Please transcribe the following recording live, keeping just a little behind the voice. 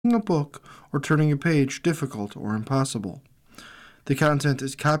a book or turning a page difficult or impossible. The content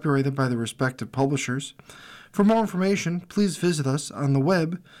is copyrighted by the respective publishers. For more information, please visit us on the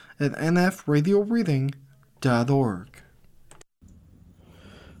web at nfradioreading.org.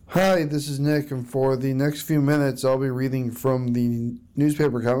 Hi, this is Nick, and for the next few minutes, I'll be reading from the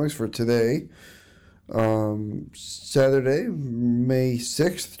newspaper comics for today, Saturday, May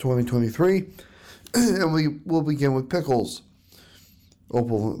 6th, 2023, and we will begin with Pickles.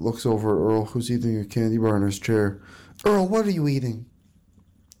 Opal looks over at Earl, who's eating a candy bar in his chair. Earl, what are you eating?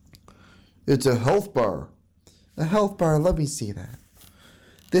 It's a health bar. A health bar? Let me see that.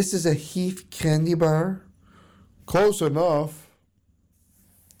 This is a Heath candy bar? Close enough.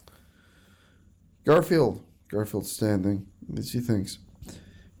 Garfield's standing, as he thinks.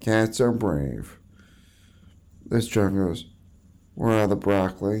 Cats are brave. This John goes, we're out of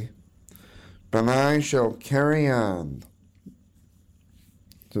broccoli. But I shall carry on,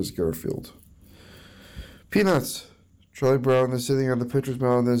 says Garfield. Peanuts. Charlie Brown is sitting on the pitcher's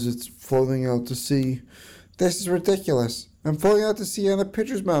mound as it's floating out to sea. This is ridiculous. I'm floating out to sea on the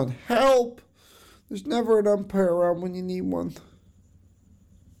pitcher's mound. Help! There's never an umpire around when you need one.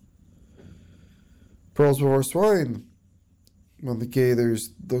 Pearls before swine. One of the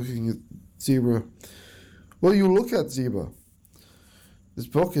gators looking at Zebra. Will you look at Zebra? This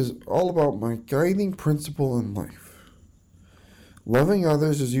book is all about my guiding principle in life. Loving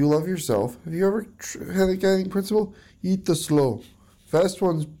others as you love yourself. Have you ever had a guiding principle? Eat the slow. Fast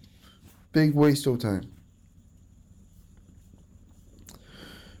one's big waste of time.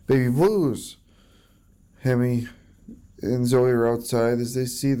 Baby Blues. Hemi and Zoe are outside as they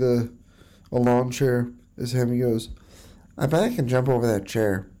see a lawn chair. As Hemi goes, I bet I can jump over that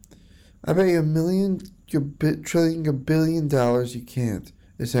chair. I bet you $1 billion you can't.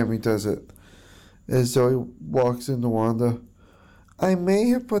 As Hemi does it. As Zoe walks into Wanda. I may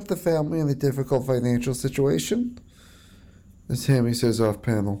have put the family in a difficult financial situation, as Hemi says off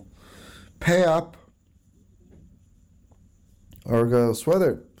panel. Pay up. Argyle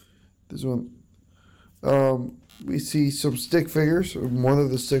Sweater. This one. We see some stick figures. One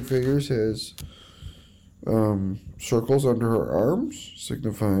of the stick figures has circles under her arms,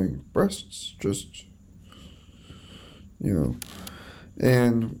 signifying breasts. Just,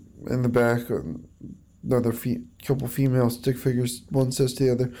 And in the back, another couple female stick figures. One says to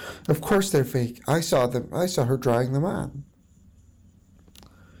the other, of course they're fake. I saw them. I saw her drying them on.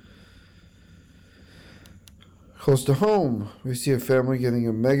 Close to home, we see a family getting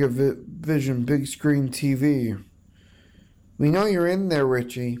a Megavision big screen TV. We know you're in there,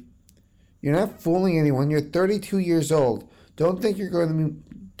 Richie. You're not fooling anyone. You're 32 years old. Don't think you're going to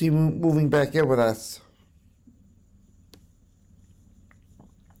be moving back in with us.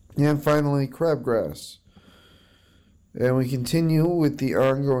 And finally, Crabgrass. And we continue with the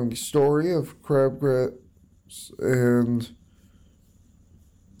ongoing story of Crabgrass and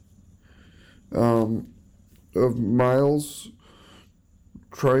of Miles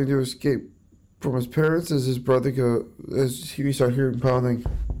trying to escape from his parents as his brother as he start hearing pounding.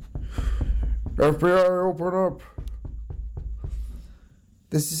 FBI, open up.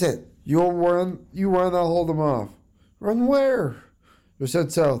 This is it. You run, I'll hold them off. Run where? Just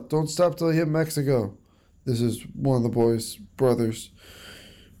head south. Don't stop till you hit Mexico. This is one of the boys' brothers.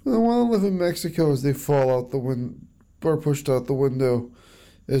 They want to live in Mexico as they fall out the window, or pushed out the window,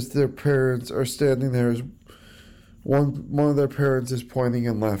 as their parents are standing there. As one of their parents is pointing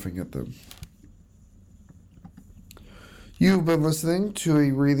and laughing at them. You've been listening to a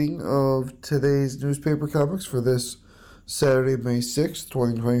reading of today's newspaper comics for this Saturday, May 6th,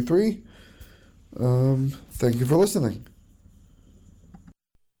 2023. Thank you for listening.